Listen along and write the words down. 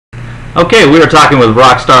Okay, we are talking with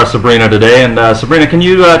rock star Sabrina today, and Sabrina, can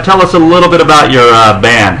you tell us a little bit about your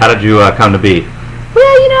band? How did you come to be? Well,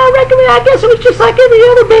 I guess it was just like every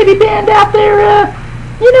other baby band out there. I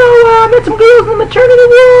met some girls in the maternity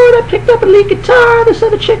ward. I picked up a lead guitar. This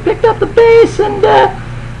other chick picked up the bass, and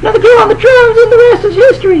another girl on the drums, and the rest is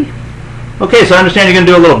history. Okay, so I understand you're going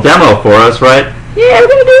to do a little demo for us, right? Yeah,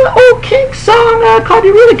 we're going to do an old Kinks song called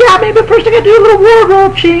You Really Got Me, but first I got to do a little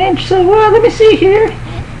wardrobe change, so let me see here.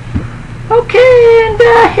 Okay, and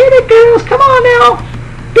hit it, girls. Come on now.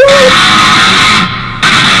 Do it.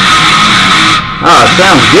 Oh, it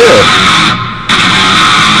sounds good.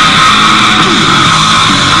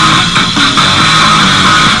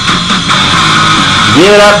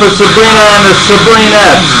 Give it up for Sabrina and the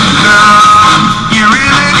Sabrinettes.